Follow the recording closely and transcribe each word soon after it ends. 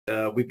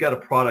we've got a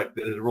product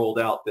that is rolled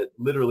out that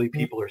literally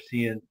people are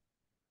seeing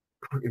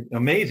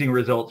amazing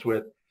results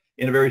with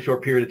in a very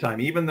short period of time,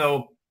 even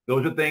though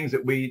those are things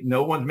that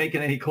no one's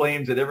making any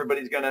claims that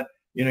everybody's going to,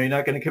 you're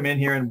not going to come in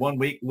here in 1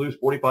 week, lose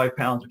 45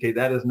 pounds. Okay.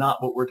 That is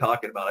not what we're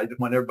talking about. I just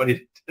want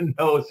everybody to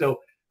know. So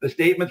the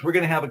statements, we're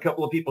going to have a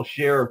couple of people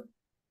share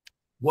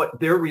what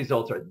their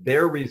results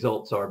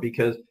are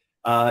because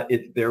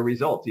it's their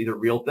results. These are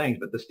real things,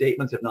 but the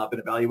statements have not been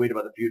evaluated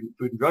by the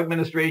Food and Drug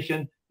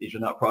Administration. These are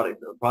not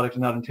products are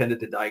not intended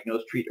to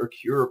diagnose, treat, or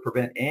cure or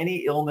prevent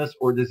any illness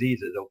or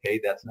diseases. Okay.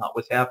 That's not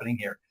what's happening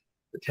here.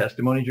 The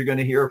testimonies you're going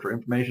to hear are for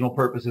informational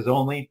purposes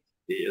only.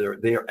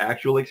 They are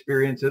actual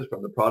experiences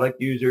from the product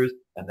users,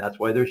 and that's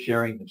why they're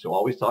sharing them. So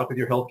always talk with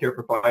your healthcare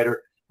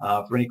provider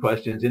for any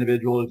questions.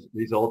 Individual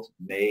results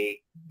may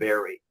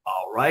vary.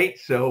 All right.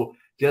 So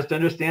just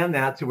understand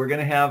that. So we're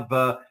going to have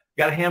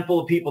got a handful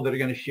of people that are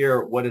going to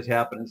share what has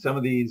happened. And some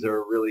of these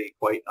are really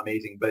quite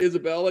amazing. But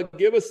Isabella,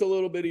 give us a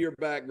little bit of your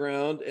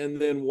background and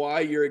then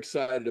why you're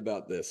excited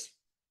about this.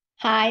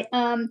 Hi.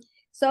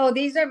 So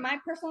these are my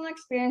personal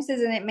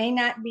experiences, and it may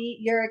not be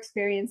your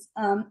experience.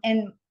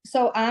 And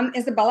so I'm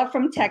Isabella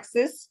from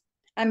Texas.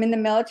 I'm in the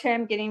military.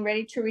 I'm getting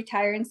ready to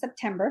retire in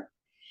September.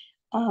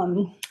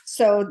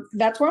 So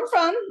that's where I'm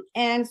from.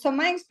 And so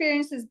my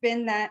experience has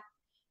been that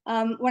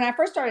when I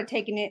first started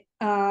taking it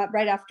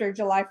right after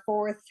July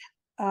 4th,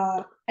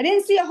 I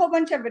didn't see a whole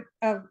bunch of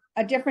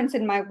a difference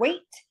in my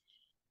weight.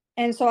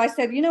 And so I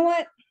said, you know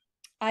what?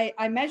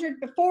 I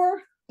measured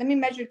before. Let me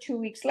measure 2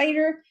 weeks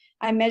later.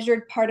 I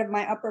measured part of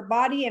my upper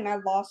body and I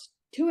lost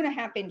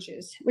 2.5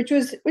 inches, which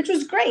was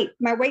great.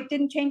 My weight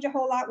didn't change a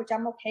whole lot, which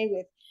I'm okay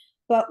with.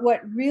 But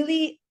what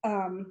really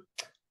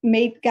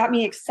got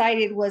me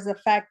excited was the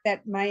fact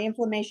that my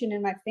inflammation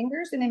in my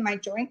fingers and in my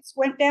joints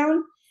went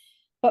down.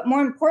 But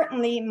more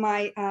importantly,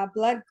 my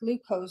blood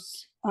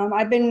glucose.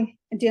 I've been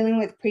dealing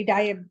with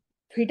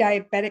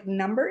pre-diabetic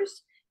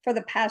numbers for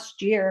the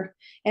past year.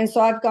 And so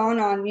I've gone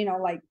on,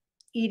 like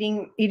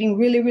eating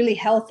really, really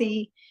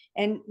healthy,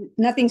 and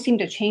nothing seemed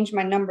to change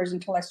my numbers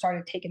until I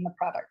started taking the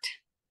product.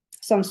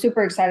 So I'm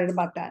super excited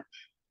about that.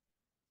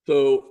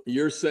 So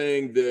you're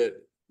saying that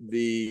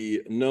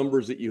the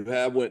numbers that you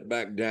have went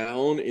back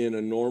down in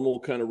a normal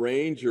kind of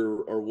range,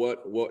 or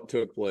what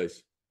took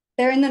place?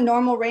 They're in the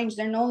normal range.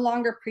 They're no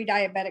longer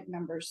pre-diabetic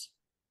numbers.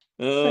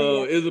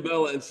 Oh, yeah.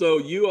 Isabella. And so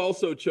you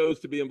also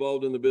chose to be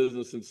involved in the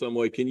business in some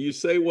way. Can you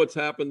say what's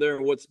happened there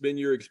and what's been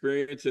your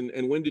experience,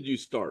 and when did you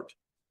start?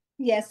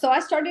 Yes. So I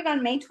started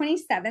on May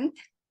 27th.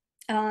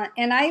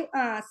 And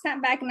I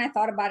sat back and I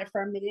thought about it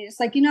for a minute. It's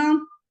like,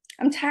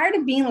 I'm tired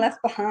of being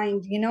left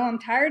behind. I'm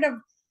tired of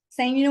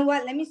saying, you know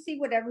what, let me see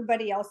what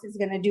everybody else is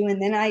going to do. And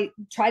then I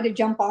try to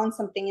jump on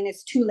something and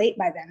it's too late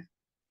by then.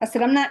 I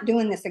said, I'm not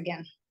doing this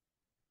again.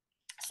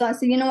 So I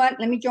said, you know what,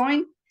 let me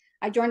join.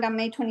 I joined on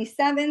May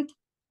 27th.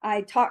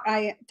 I talked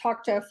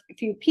to a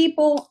few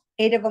people,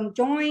 8 of them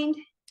joined.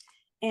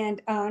 And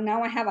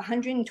now I have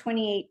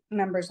 128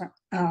 members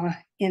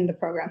in the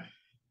program.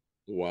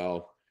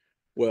 Wow.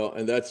 Well,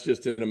 and that's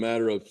just in a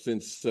matter of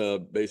since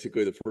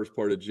basically the first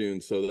part of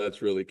June. So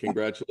that's really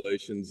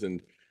congratulations.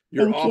 And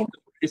you're off the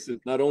races.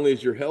 Not only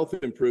is your health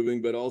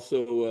improving, but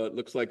also it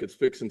looks like it's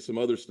fixing some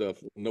other stuff.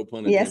 No pun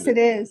intended. Yes, it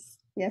is.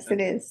 Yes, it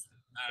is.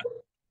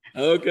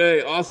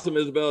 Okay. Awesome,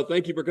 Isabella.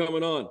 Thank you for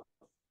coming on.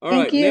 All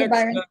Thank right. you, Next,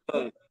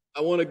 Byron.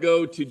 I want to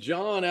go to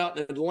John out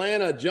in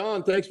Atlanta.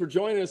 John, thanks for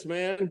joining us,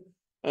 man.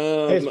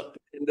 Hey.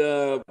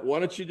 And why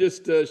don't you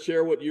just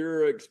share what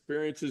your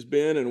experience has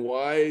been and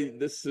why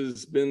this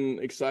has been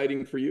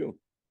exciting for you?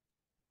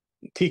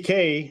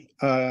 TK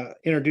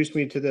introduced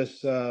me to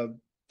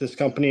this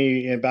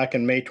company back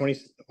in May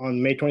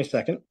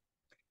 22nd,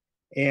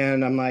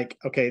 and I'm like,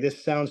 okay,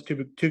 this sounds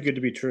too good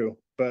to be true.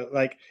 But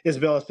like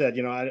Isabella said,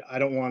 I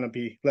don't want to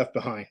be left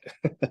behind,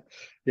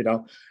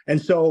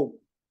 And so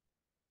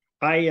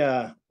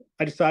I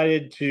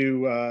decided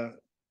to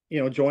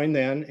join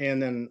then,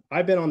 and then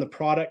I've been on the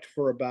product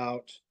for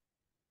about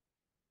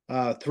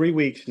 3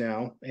 weeks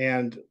now,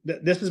 and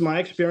this is my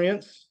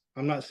experience.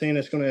 I'm not saying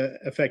it's going to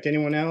affect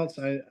anyone else.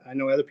 I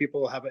know other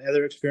people have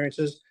other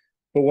experiences,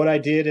 but what I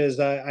did is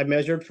I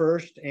measured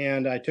first,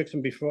 and I took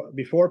some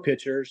before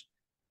pictures,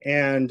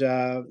 and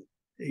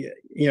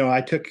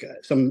I took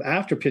some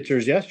after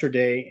pictures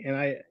yesterday,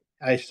 and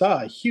I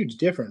saw a huge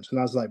difference, and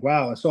I was like,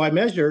 wow. And so I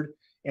measured,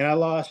 and I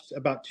lost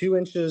about 2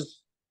 inches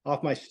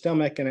off my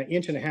stomach and 1.5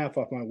 inches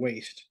off my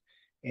waist.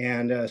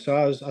 And so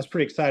I was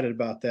pretty excited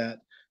about that.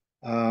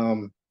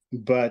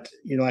 But,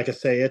 like I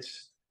say,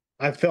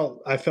 I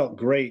felt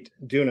great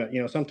doing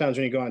it. Sometimes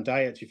when you go on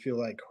diets, you feel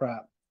like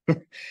crap,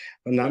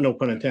 no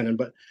pun intended,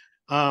 but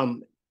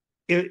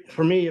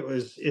for me,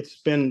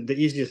 it's been the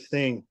easiest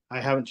thing.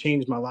 I haven't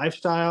changed my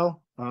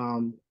lifestyle.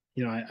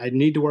 I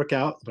need to work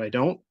out, but I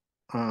don't.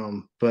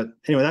 But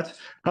anyway,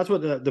 that's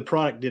what the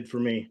product did for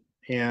me.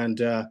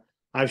 And,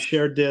 I've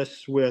shared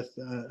this with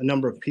a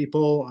number of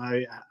people.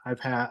 I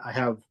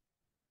have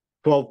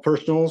 12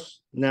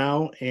 personals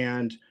now,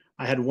 and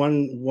I had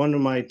one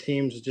of my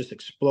teams just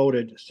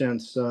exploded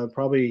since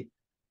probably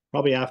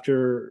probably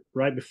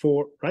right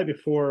before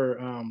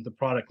the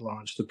product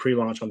launch, the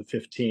pre-launch on the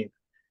 15th,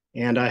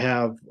 and I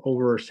have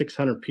over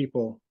 600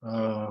 people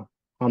on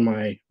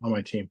my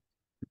team.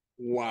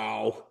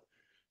 Wow.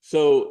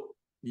 So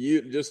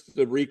you, just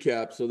to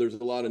recap, so there's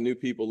a lot of new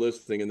people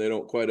listening and they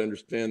don't quite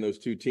understand those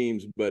two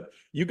teams, but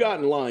you got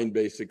in line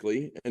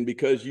basically, and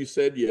because you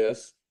said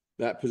yes,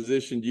 that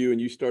positioned you, and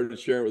you started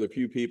sharing with a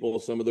few people.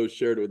 Some of those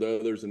shared it with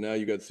others, and now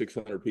you got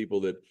 600 people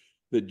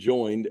that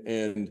joined.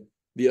 And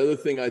the other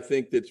thing I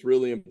think that's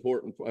really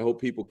important, I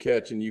hope people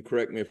catch, and you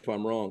correct me if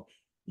I'm wrong,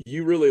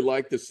 you really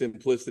like the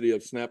simplicity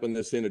of snapping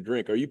this in a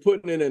drink. Are you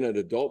putting it in an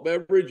adult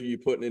beverage? Are you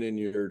putting it in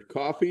your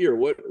coffee, or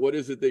what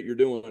is it that you're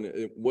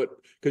doing?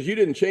 Because you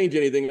didn't change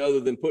anything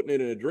other than putting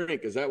it in a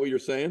drink. Is that what you're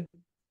saying?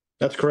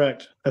 That's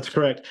correct. That's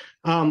correct.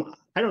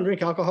 I don't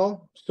drink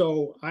alcohol,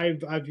 so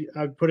I've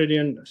put it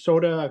in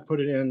soda, I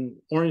put it in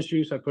orange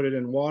juice, I put it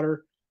in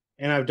water,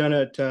 and I've done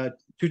it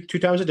two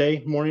times a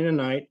day, morning and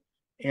night,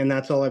 and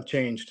that's all I've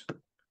changed.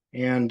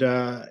 And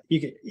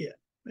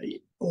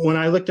when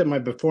I looked at my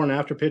before and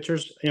after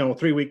pictures,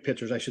 3-week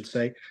pictures, I should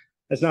say,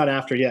 it's not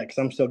after yet because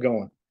I'm still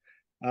going.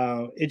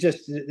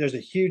 There's a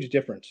huge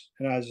difference,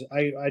 and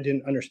I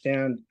didn't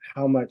understand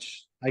how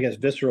much, I guess,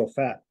 visceral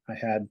fat I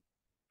had,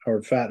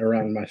 or fat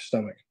around my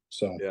stomach.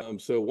 So yeah.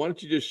 So why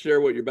don't you just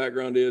share what your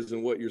background is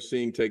and what you're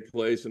seeing take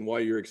place and why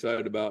you're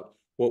excited about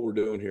what we're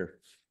doing here?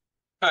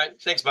 All right.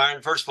 Thanks,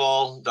 Byron. First of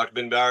all, Dr.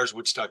 Ben Bowers,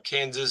 Wichita,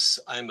 Kansas.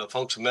 I'm a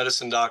functional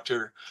medicine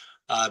doctor.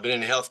 I've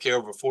been in healthcare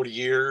over 40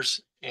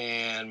 years.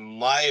 And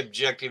my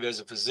objective as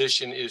a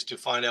physician is to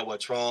find out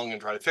what's wrong and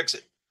try to fix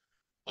it.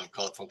 I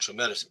call it functional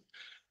medicine.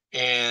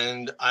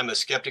 And I'm a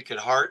skeptic at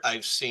heart.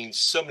 I've seen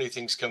so many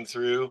things come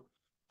through.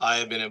 I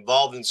have been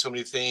involved in so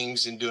many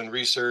things in doing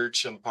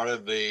research. I'm part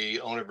of the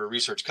owner of a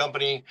research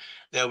company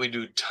that we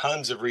do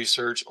tons of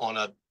research on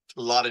a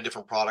lot of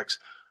different products.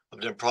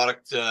 I've done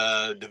product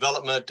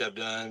development. I've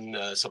done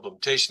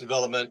supplementation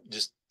development.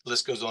 Just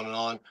list goes on and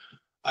on.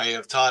 I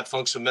have taught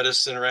functional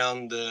medicine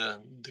around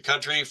the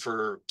country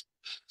for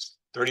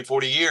 30,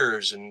 40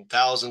 years and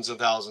thousands of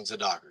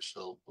doctors.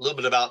 So a little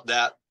bit about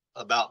that,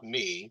 about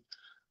me.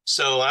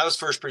 So when I was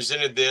first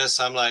presented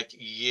this, I'm like,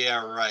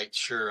 yeah, right,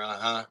 sure,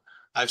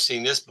 I've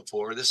seen this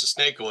before. This is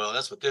snake oil.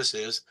 That's what this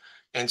is.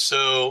 And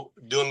so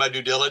doing my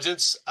due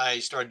diligence, I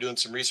started doing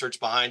some research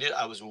behind it.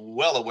 I was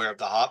well aware of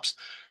the hops,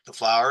 the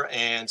flower,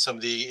 and some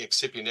of the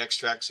excipient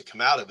extracts that come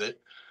out of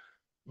it.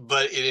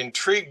 But it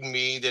intrigued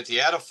me that the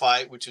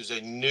Adaphyte, which is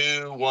a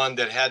new one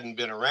that hadn't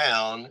been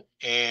around.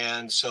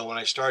 And so when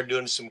I started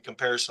doing some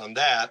comparison on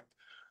that,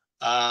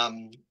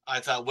 I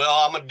thought, well,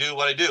 I'm going to do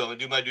what I do. I'm going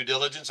to do my due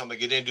diligence. I'm going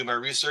to get in and do my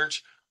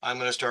research. I'm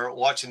going to start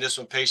watching this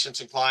with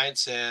patients and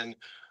clients and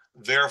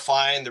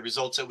verifying the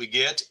results that we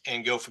get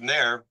and go from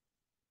there.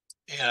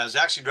 And I was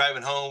actually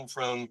driving home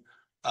from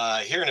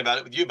hearing about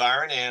it with you,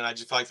 Byron, and I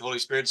just felt like the Holy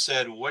Spirit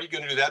said, what are you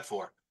going to do that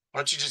for? Why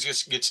don't you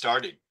just get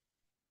started?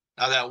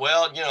 I thought,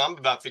 well, I'm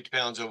about 50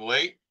 pounds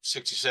overweight,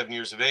 67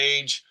 years of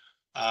age.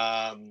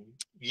 Yeah,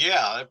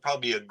 that'd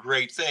probably be a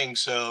great thing.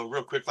 So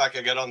real quick, like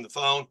I got on the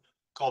phone,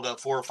 called up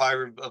 4 or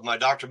 5 of my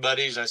doctor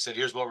buddies. And I said,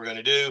 here's what we're going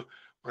to do.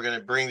 We're going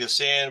to bring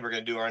this in. We're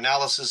going to do our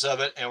analysis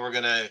of it, and we're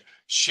going to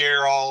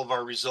share all of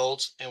our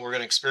results, and we're going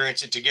to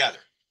experience it together.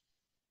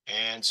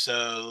 And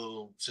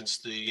so since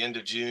the end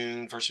of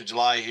June, 1st of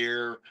July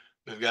here,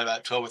 we've got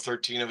about 12 or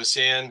 13 of us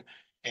in,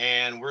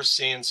 and we're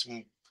seeing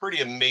some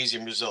pretty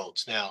amazing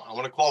results. Now, I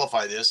want to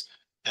qualify this,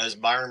 as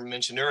Byron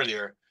mentioned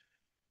earlier,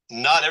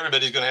 not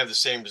everybody's going to have the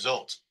same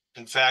results.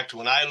 In fact,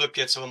 when I look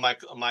at some of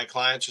my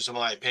clients or some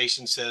of my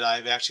patients that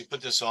I've actually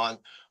put this on,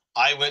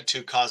 I went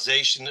to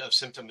causation of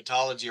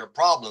symptomatology or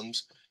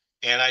problems,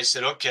 and I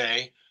said,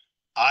 okay,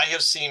 I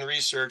have seen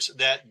research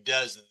that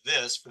does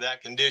this for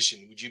that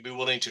condition. Would you be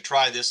willing to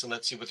try this, and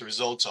let's see what the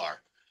results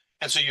are?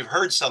 And so you've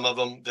heard some of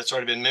them that's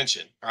already been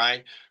mentioned,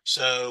 right?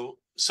 So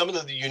some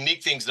of the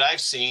unique things that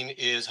I've seen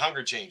is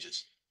hunger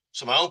changes.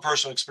 So my own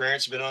personal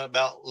experience has been on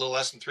about a little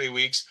less than 3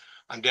 weeks.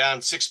 I'm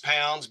down 6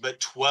 pounds, but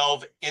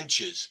 12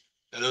 inches.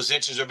 Now those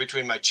inches are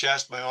between my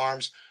chest, my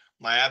arms,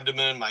 my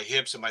abdomen, my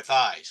hips, and my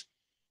thighs.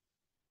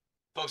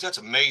 Folks, that's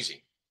amazing.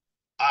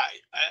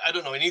 I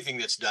don't know anything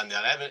that's done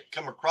that. I haven't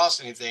come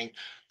across anything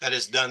that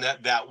has done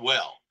that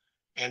well.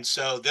 And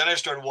so then I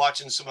started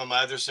watching some of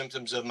my other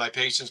symptoms of my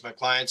patients, my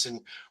clients, and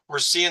we're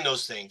seeing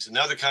those things.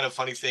 Another kind of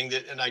funny thing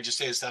that, and I just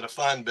say it's not a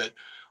fun, but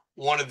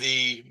one of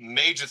the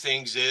major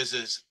things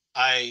is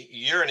I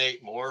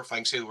urinate more. If I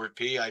can say the word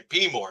pee, I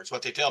pee more. It's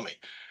what they tell me.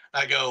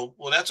 I go,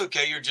 well, that's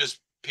okay. You're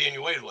just peeing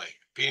your weight away,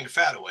 peeing your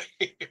fat away.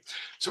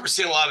 So we're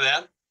seeing a lot of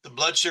that. The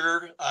blood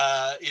sugar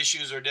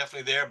issues are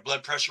definitely there.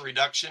 Blood pressure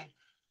reduction.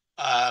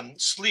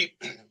 Sleep.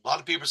 A lot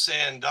of people are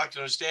saying, doctor,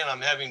 understand,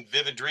 I'm having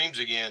vivid dreams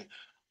again.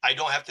 I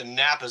don't have to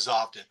nap as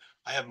often.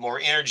 I have more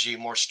energy,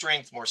 more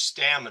strength, more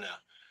stamina.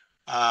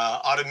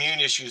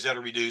 Autoimmune issues that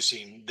are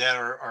reducing, that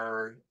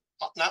are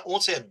not, I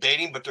won't say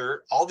abating, but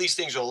all these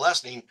things are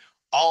lessening,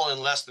 all in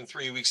less than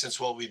 3 weeks since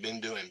what we've been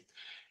doing.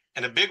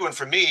 And a big one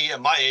for me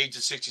at my age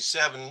at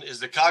 67 is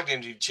the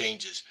cognitive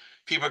changes.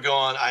 people are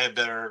going, I have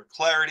better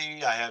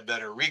clarity, I have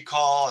better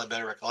recall, I have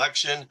better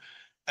recollection.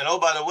 And oh,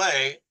 by the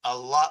way, a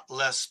lot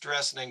less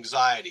stress and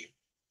anxiety.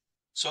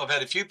 So I've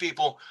had a few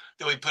people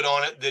that we put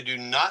on it that do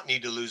not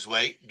need to lose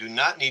weight, do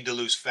not need to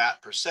lose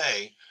fat per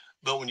se.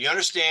 But when you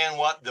understand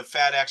what the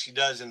fat actually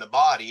does in the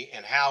body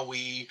and how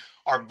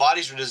our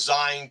bodies are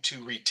designed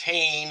to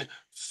retain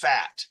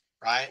fat,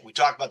 right? We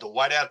talk about the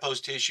white adipose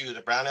tissue,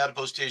 the brown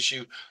adipose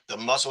tissue, the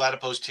muscle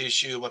adipose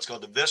tissue, what's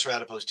called the visceral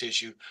adipose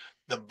tissue.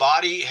 The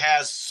body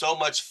has so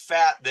much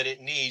fat that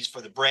it needs for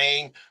the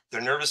brain,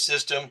 the nervous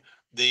system,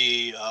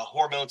 the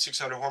hormones,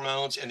 600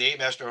 hormones, and the 8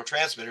 master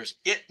neurotransmitters.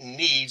 It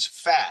needs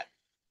fat.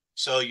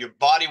 So your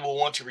body will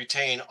want to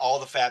retain all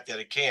the fat that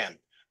it can.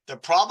 The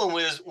problem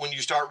is when you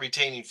start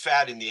retaining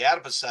fat in the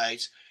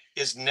adipocytes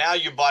is now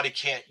your body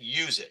can't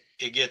use it.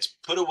 It gets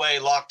put away,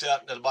 locked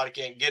up, and the body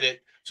can't get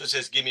it. So it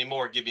says, give me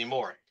more, give me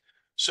more.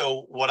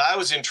 So what I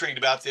was intrigued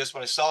about this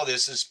when I saw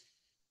this is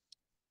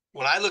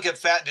when I look at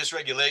fat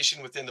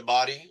dysregulation within the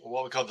body, or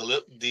what we call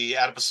the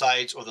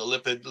adipocytes or the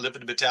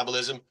lipid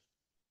metabolism,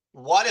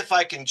 what if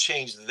I can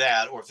change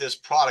that, or if this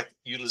product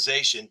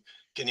utilization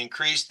can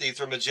increase the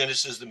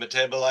thermogenesis, the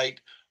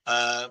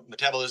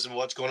metabolism of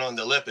what's going on in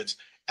the lipids,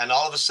 and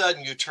all of a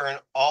sudden you turn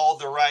all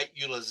the right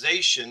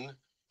utilization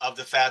of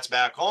the fats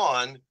back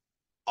on,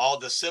 all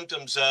the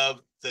symptoms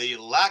of the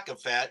lack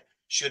of fat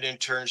should in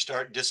turn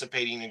start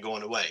dissipating and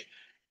going away.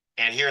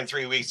 And here in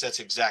 3 weeks,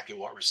 that's exactly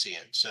what we're seeing.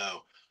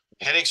 So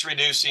headaches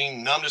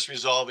reducing, numbness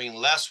resolving,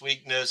 less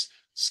weakness,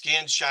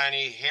 skin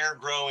shiny, hair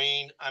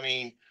growing. I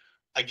mean,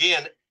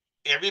 again,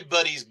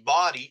 everybody's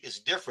body is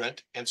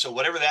different. And so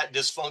whatever that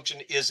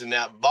dysfunction is in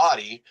that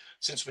body,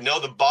 since we know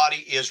the body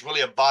is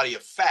really a body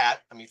of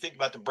fat, I mean, think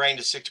about the brain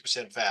is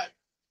 60% fat.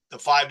 The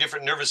 5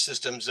 different nervous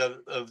systems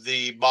of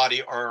the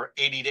body are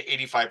 80 to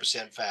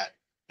 85% fat.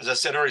 As I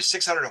said earlier,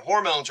 600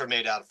 hormones are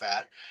made out of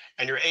fat,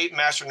 and your 8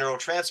 master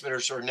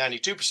neurotransmitters are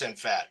 92%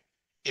 fat.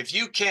 If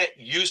you can't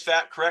use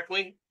fat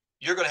correctly,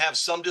 you're going to have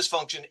some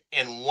dysfunction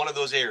in one of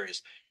those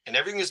areas. And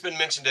everything that's been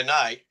mentioned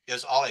tonight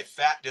is all a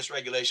fat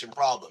dysregulation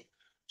problem.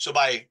 So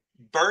by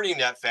burning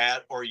that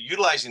fat or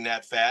utilizing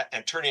that fat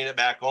and turning it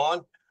back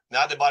on,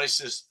 now the body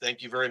says,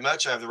 thank you very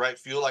much. I have the right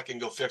fuel. I can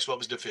go fix what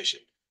was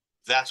deficient.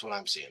 That's what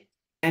I'm seeing.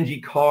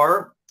 Angie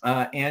Carr.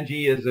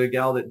 Angie is a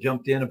gal that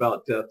jumped in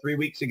about 3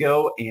 weeks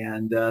ago.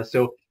 And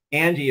so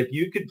Angie, if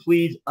you could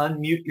please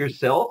unmute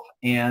yourself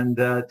and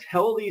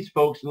tell these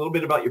folks a little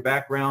bit about your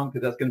background,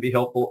 because that's going to be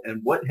helpful,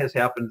 and what has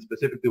happened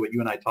specifically what you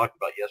and I talked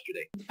about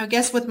yesterday. I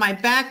guess with my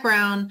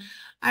background,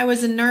 I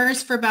was a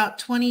nurse for about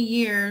 20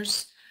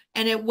 years.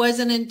 And it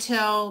wasn't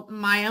until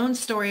my own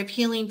story of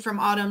healing from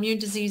autoimmune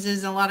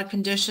diseases and a lot of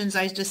conditions,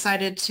 I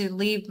decided to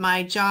leave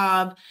my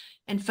job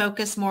and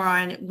focus more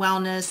on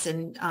wellness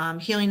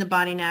and healing the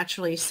body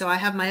naturally. So I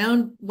have my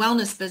own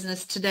wellness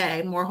business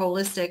today, more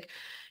holistic.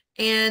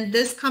 And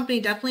this company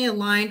definitely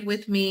aligned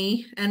with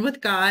me and with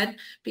God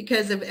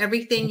because of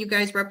everything you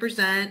guys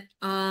represent.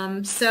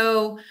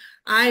 So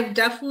I'm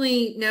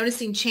definitely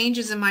noticing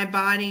changes in my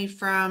body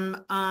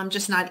from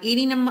just not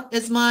eating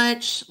as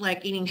much,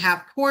 like eating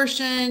half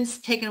portions,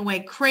 taking away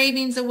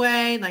cravings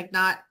away, like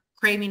not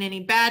craving any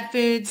bad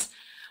foods.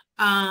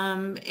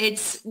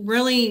 It's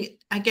really,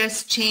 I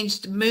guess,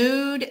 changed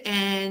mood,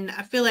 and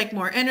I feel like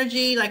more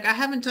energy. Like I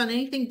haven't done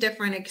anything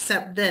different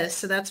except this.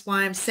 So that's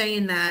why I'm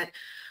saying that.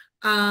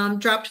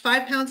 Dropped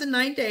 5 pounds in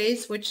 9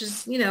 days, which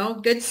is, a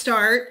good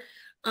start.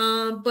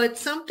 But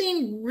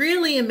something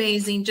really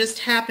amazing just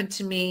happened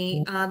to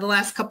me the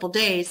last couple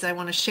days I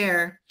want to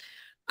share.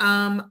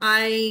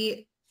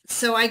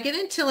 So I get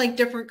into like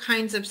different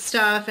kinds of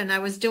stuff, and I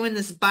was doing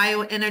this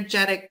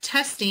bioenergetic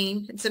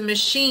testing. It's a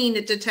machine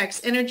that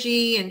detects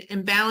energy and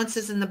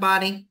imbalances in the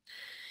body.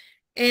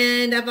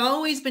 And I've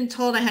always been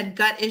told I had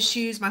gut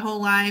issues my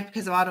whole life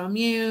because of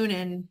autoimmune.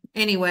 And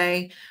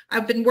anyway,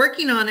 I've been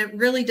working on it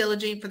really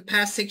diligently for the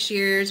past 6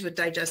 years with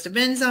digestive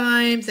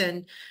enzymes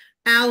and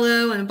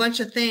aloe and a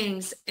bunch of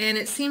things. And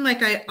it seemed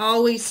like I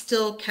always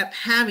still kept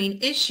having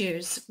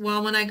issues.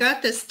 Well, when I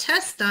got this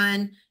test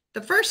done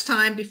the first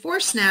time before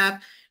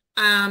SNAP,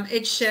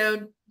 it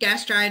showed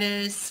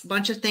gastritis, a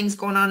bunch of things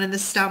going on in the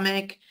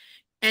stomach.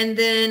 And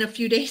then a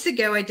few days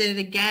ago, I did it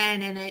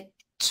again, and it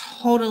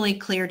totally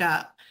cleared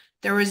up.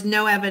 There was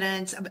no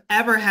evidence of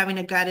ever having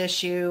a gut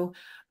issue,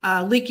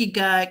 leaky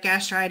gut,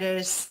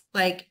 gastritis,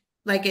 like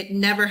it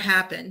never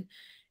happened.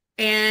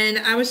 And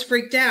I was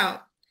freaked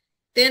out.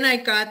 Then I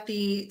got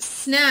the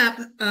SNAP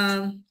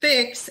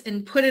pHix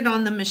and put it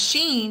on the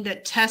machine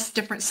that tests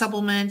different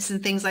supplements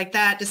and things like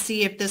that to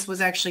see if this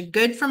was actually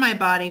good for my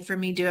body for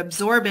me to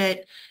absorb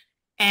it.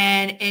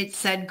 And it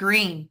said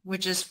green,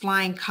 which is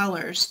flying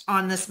colors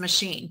on this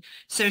machine.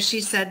 So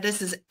she said,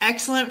 this is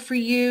excellent for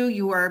you.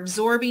 You are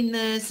absorbing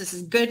this. This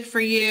is good for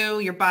you.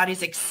 Your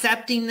body's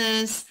accepting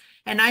this.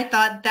 And I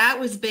thought that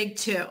was big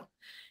too.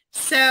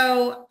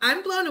 So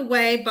I'm blown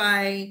away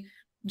by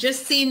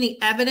just seeing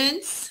the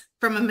evidence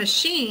from a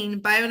machine,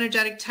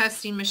 bioenergetic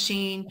testing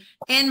machine,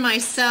 and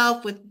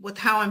myself with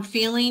how I'm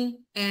feeling.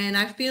 And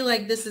I feel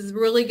like this is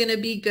really going to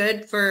be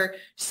good for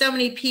so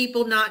many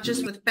people, not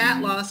just with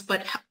fat loss,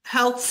 but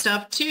health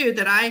stuff too,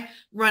 that I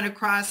run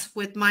across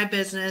with my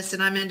business,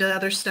 and I'm into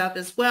other stuff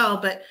as well.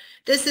 But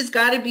this has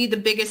got to be the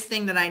biggest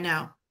thing that I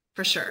know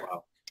for sure.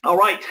 Wow. All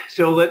right,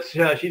 so let's,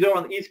 she's over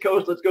on the East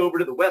Coast. Let's go over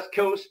to the West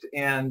Coast.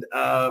 And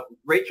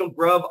Rachel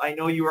Grubb, I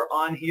know you are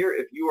on here.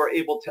 If you are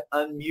able to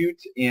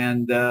unmute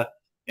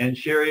and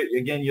share it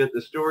again,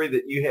 the story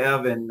that you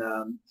have, and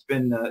it's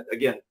been,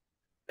 again,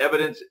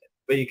 evidence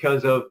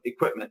because of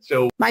equipment.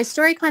 So my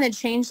story kind of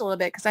changed a little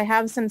bit because I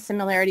have some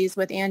similarities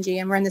with Angie,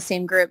 and we're in the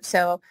same group.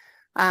 So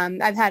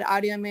I've had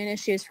autoimmune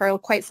issues for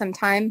quite some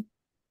time,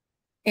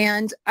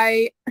 and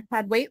I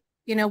had weight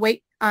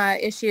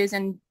issues,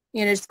 and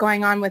just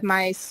going on with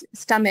my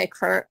stomach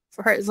for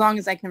as long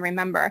as I can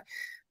remember.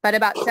 But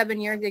about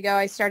 7 years ago,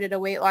 I started a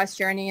weight loss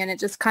journey, and it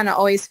just kind of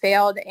always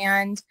failed.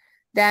 And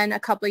then a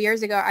couple of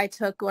years ago, I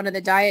took one of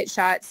the diet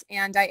shots,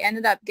 and I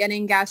ended up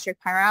getting gastric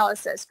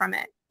paralysis from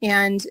it.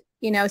 And,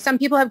 some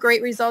people have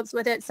great results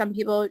with it. Some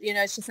people,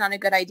 it's just not a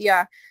good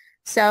idea.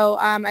 So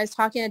I was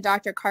talking to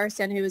Dr.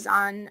 Carson, who was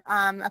on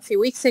a few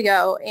weeks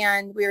ago,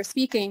 and we were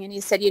speaking, and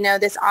he said,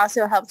 this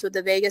also helps with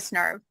the vagus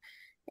nerve.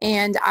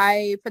 And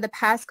I, for the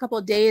past couple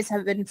of days,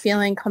 have been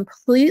feeling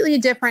completely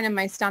different in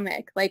my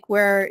stomach, like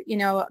where,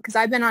 because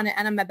I've been on an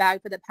enema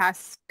bag for the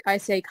past, I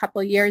say,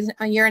 couple of years,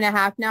 a year and a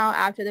half now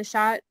after the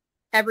shot.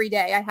 Every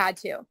day I had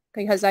to,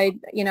 because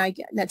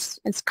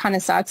it's kind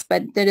of sucks,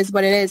 but it is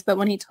what it is. But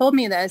when he told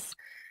me this,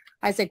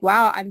 I was like,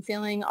 wow, I'm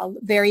feeling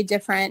very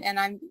different,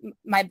 and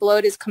my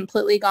bloat is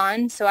completely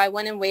gone. So I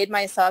went and weighed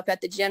myself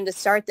at the gym to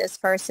start this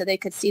first, so they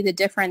could see the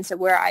difference of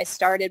where I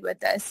started with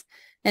this.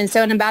 And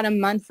so in about a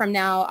month from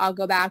now, I'll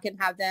go back and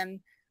have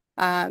them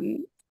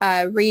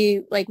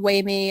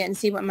weigh me and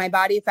see what my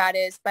body fat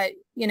is. But,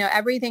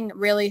 everything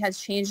really has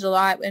changed a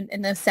lot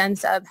in the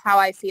sense of how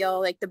I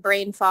feel, like the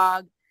brain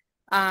fog.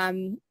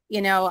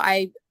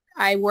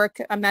 I work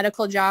a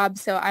medical job,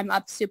 so I'm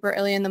up super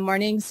early in the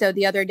morning. So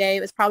the other day,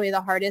 it was probably the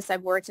hardest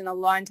I've worked in a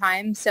long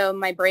time. So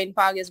my brain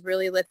fog is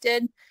really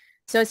lifted.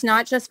 So it's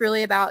not just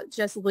really about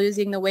just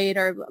losing the weight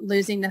or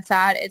losing the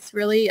fat. It's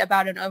really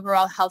about an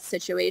overall health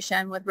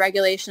situation with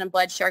regulation of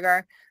blood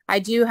sugar. I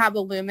do have a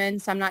lumen,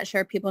 so I'm not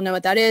sure if people know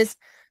what that is,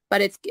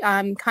 but it's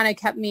kind of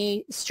kept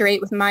me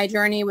straight with my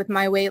journey with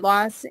my weight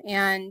loss.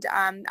 And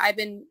I've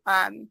been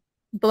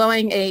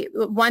blowing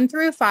 1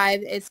 through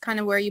 5 is kind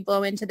of where you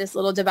blow into this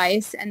little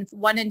device, and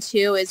 1 and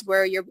 2 is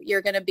where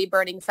you're going to be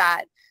burning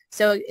fat.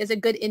 So it's a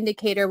good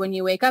indicator when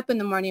you wake up in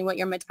the morning what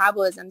your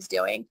metabolism's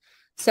doing.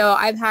 So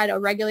I've had a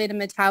regulated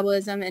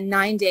metabolism in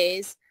 9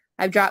 days.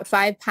 I've dropped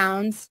 5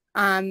 pounds,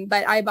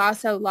 but I've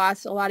also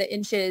lost a lot of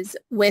inches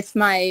with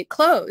my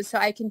clothes. So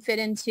I can fit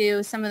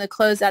into some of the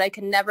clothes that I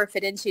could never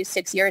fit into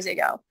 6 years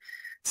ago.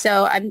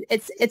 So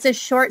it's a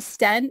short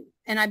stint,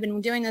 and I've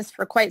been doing this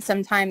for quite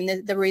some time,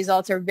 and the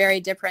results are very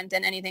different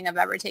than anything I've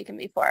ever taken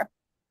before.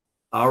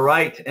 All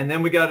right. And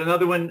then we got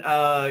another one,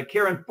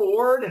 Karen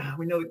Ford.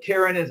 We know that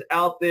Karen is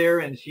out there,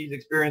 and she's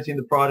experiencing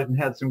the product and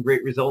had some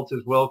great results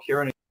as well.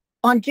 Karen.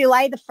 On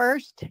July the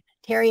 1st,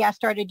 Terry, I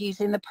started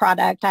using the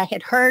product. I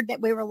had heard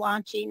that we were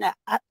launching a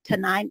up to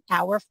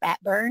 9-hour fat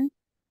burn,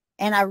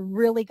 and I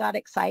really got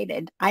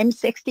excited. I'm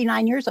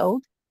 69 years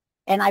old,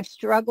 and I've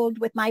struggled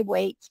with my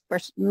weight for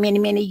many,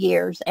 many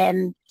years.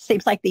 And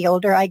seems like the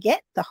older I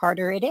get, the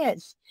harder it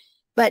is.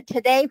 But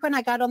today, when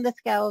I got on the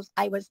scales,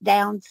 I was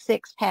down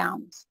 6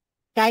 pounds.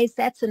 Guys,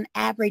 that's an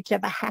average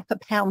of a half a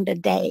pound a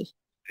day.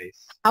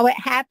 Nice. How it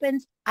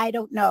happens, I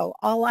don't know.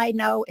 All I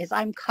know is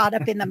I'm caught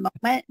up in the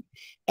moment,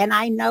 and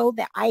I know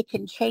that I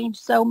can change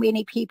so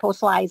many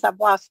people's lives. I've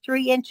lost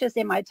 3 inches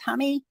in my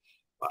tummy.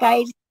 Wow.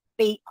 Guys,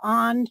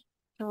 beyond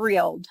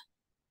thrilled.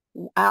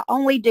 I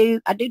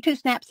do 2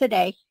 snaps a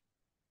day.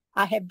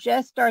 I have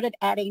just started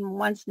adding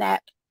 1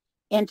 snap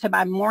into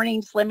my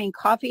morning slimming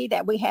coffee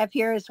that we have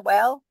here as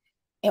well,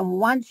 and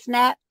 1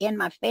 snap in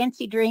my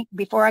fancy drink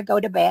before I go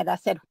to bed. I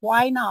said,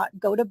 why not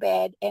go to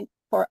bed, and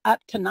for up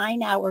to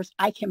 9 hours,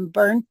 I can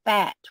burn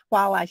fat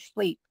while I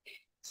sleep.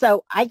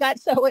 So I got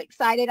so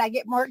excited. I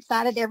get more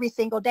excited every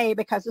single day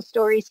because the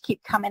stories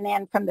keep coming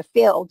in from the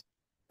field.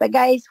 But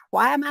guys,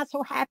 why am I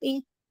so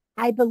happy?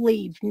 I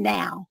believe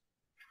now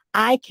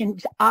I can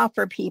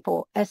offer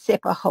people a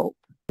sip of hope.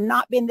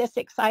 Not been this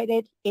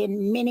excited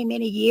in many,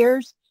 many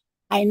years.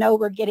 I know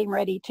we're getting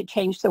ready to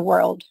change the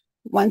world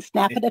 1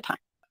 snap at a time.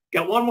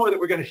 Got one more that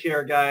we're going to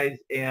share, guys.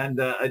 And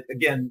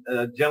again,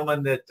 a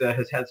gentleman that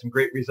has had some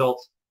great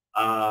results.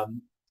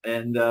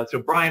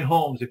 So Brian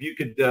Holmes, if you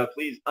could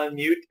please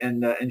unmute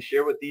and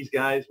share with these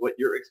guys what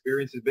your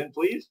experience has been,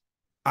 please.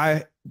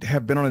 I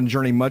have been on a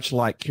journey, much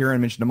like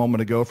Karen mentioned a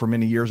moment ago, for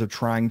many years of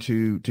trying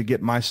to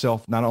get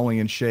myself not only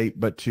in shape,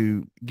 but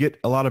to get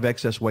a lot of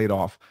excess weight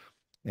off.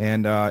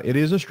 And it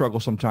is a struggle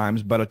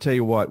sometimes, but I tell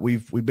you what,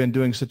 we've been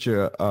doing such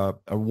a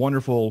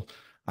wonderful,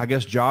 I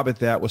guess, job at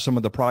that with some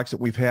of the products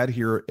that we've had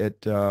here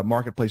at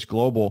Marketplace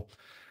Global.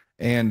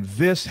 And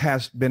this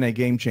has been a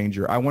game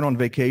changer. I went on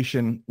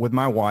vacation with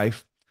my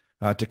wife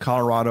to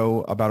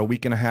Colorado about a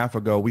week and a half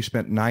ago. We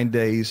spent 9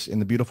 days in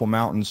the beautiful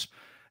mountains.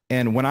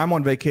 And when I'm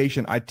on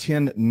vacation, I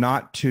tend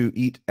not to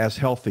eat as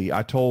healthy.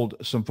 I told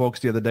some folks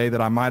the other day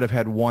that I might have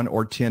had 1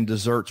 or 10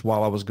 desserts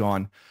while I was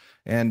gone.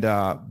 And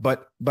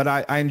but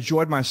I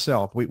enjoyed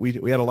myself. We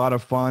had a lot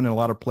of fun and a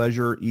lot of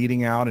pleasure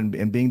eating out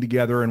and being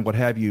together and what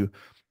have you.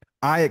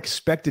 I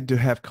expected to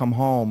have come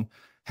home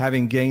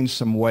having gained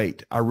some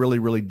weight. I really,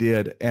 really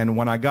did. And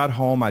when I got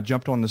home, I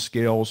jumped on the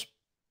scales.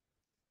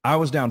 I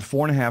was down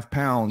 4.5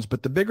 pounds.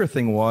 But the bigger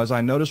thing was I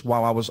noticed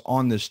while I was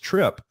on this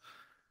trip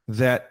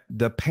that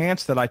the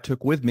pants that I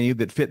took with me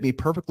that fit me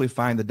perfectly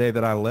fine the day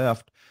that I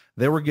left,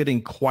 they were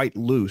getting quite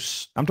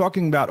loose. I'm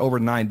talking about over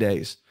 9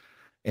 days.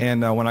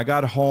 And when I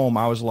got home,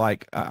 I was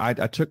like, I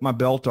took my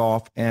belt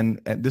off, and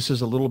this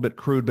is a little bit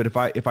crude, but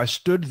if I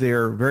stood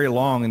there very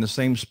long in the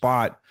same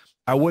spot,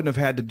 I wouldn't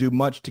have had to do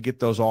much to get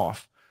those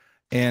off.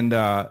 And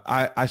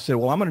I said,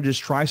 well, I'm going to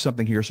just try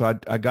something here. So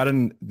I got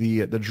in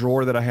the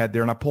drawer that I had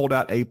there, and I pulled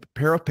out a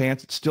pair of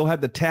pants that still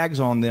had the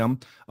tags on them,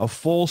 a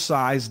full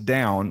size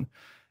down.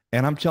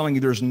 And I'm telling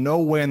you, there's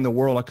no way in the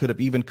world I could have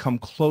even come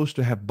close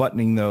to have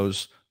buttoning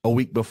those a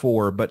week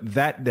before. But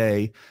that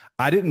day,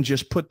 I didn't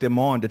just put them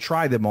on to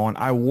try them on.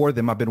 I wore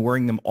them. I've been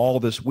wearing them all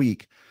this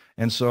week.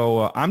 And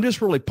so I'm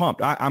just really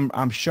pumped.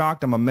 I'm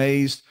shocked. I'm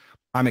amazed.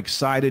 I'm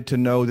excited to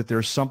know that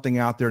there's something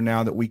out there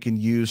now that we can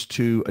use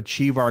to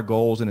achieve our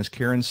goals. And as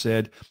Karen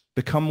said,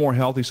 become more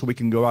healthy so we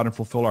can go out and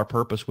fulfill our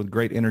purpose with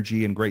great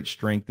energy and great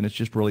strength. And it's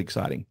just really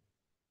exciting.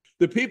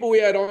 The people we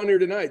had on here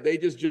tonight, they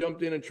just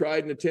jumped in and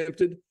tried and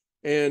attempted.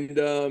 And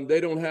they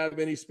don't have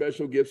any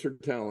special gifts or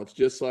talents,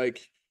 just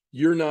like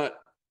you're not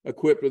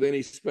equipped with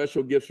any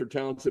special gifts or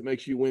talents that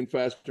makes you win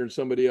faster than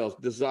somebody else.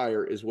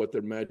 Desire is what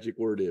the magic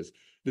word is.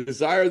 The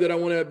desire that I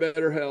want to have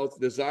better health,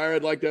 desire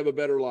I'd like to have a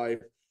better life.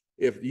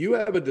 If you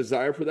have a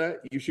desire for that,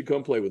 you should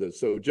come play with us.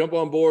 So jump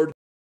on board.